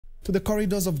To the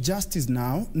corridors of justice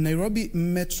now, Nairobi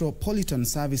Metropolitan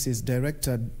Services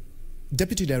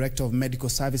Deputy Director of Medical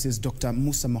Services Dr.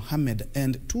 Musa Mohammed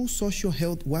and 2 social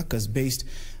health workers based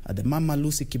at the Mama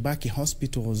Lucy Kibaki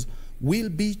Hospitals will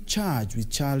be charged with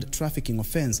child trafficking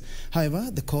offense. However,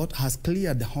 the court has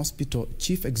cleared the hospital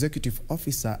Chief Executive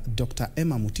Officer Dr.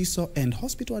 Emma Mutio and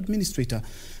Hospital Administrator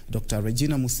Dr.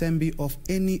 Regina Musembi of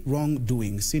any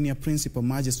wrongdoing. Senior Principal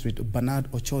Magistrate Benard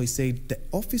Ochoi said the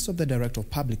Office of the Director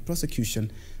of Public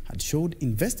Prosecution had showed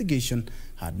investigation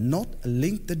had not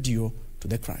linked the duo to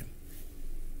the crime.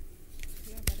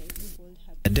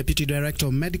 The Deputy Director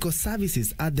of Medical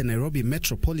Services at the Nairobi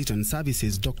Metropolitan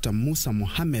Services, Dr. Musa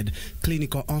Mohammed,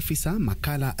 Clinical Officer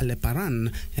Makallah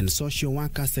and Social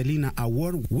Worker Selina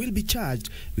Awour will be charged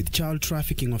with child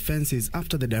trafficking offences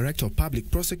after the Director of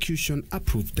Public Prosecution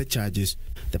approved the charges.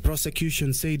 The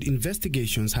prosecution said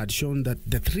investigations had shown that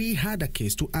the 3 had a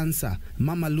case to answer.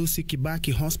 Mama Lucy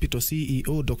Kibaki Hospital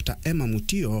CEO Dr. Emma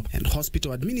Mutio and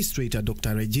Hospital Administrator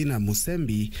Dr. Regina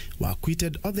Musembi were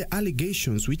acquitted of the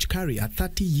allegations, which carry a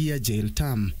 30-year jail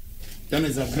term. Then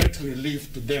it's a great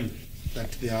relief to them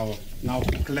that they are now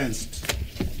cleansed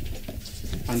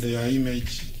and their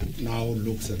image now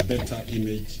looks a better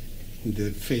image in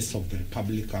the face of the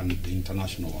public and the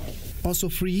international world. Also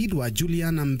freed were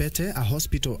Juliana Mbete, a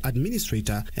hospital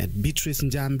administrator, and Beatrice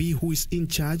Njambi, who is in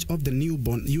charge of the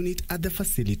newborn unit at the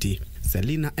facility.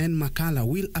 Selina and Makallah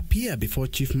will appear before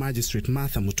Chief Magistrate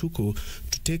Musa Mohammed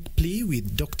to take plea,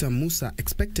 with Dr. Musa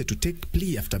expected to take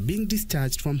plea after being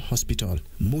discharged from hospital.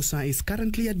 Musa is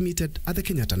currently admitted at the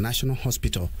Kenyatta National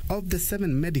Hospital. Of the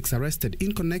 7 medics arrested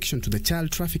in connection to the child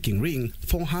trafficking ring,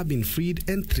 4 have been freed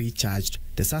and 3 charged.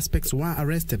 The suspects were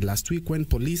arrested last week when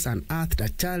police unearthed a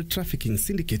child trafficking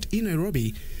syndicate in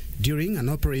Nairobi during an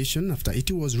operation after it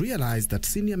was realized that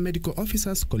senior medical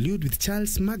officers collude with child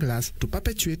smugglers to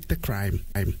perpetuate the crime.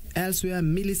 Elsewhere,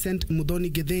 Millicent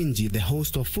Mudhoni Gethenji, the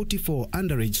host of 44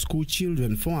 underage school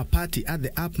children for a party at the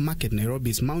upmarket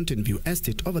Nairobi's Mountain View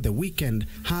estate over the weekend,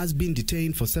 has been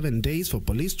detained for 7 days for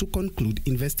police to conclude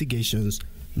investigations.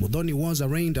 Mudhoni was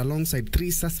arraigned alongside 3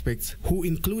 suspects who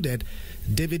included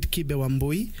David Kibe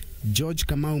Wambui, George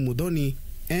Kamau Mudhoni,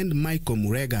 and Michael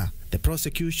Murega. The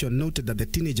prosecution noted that the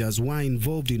teenagers were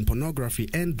involved in pornography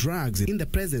and drugs in the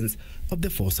presence of the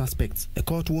 4 suspects. The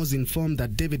court was informed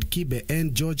that David Kibe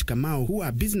and George Kamau, who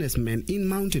are businessmen in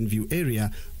Mountain View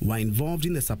area, were involved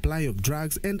in the supply of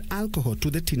drugs and alcohol to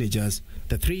the teenagers.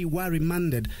 The 3 were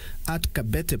remanded at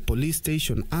Kabete police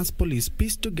station as police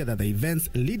pieced together the events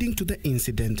leading to the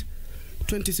incident.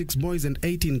 26 boys and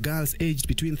 18 girls aged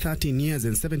between 13 years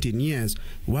and 17 years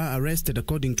were arrested,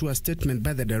 according to a statement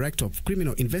by the Director of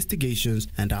Criminal Investigations,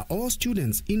 and are all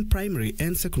students in primary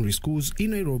and secondary schools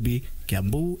in Nairobi,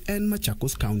 Kiambu and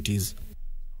Machakos counties.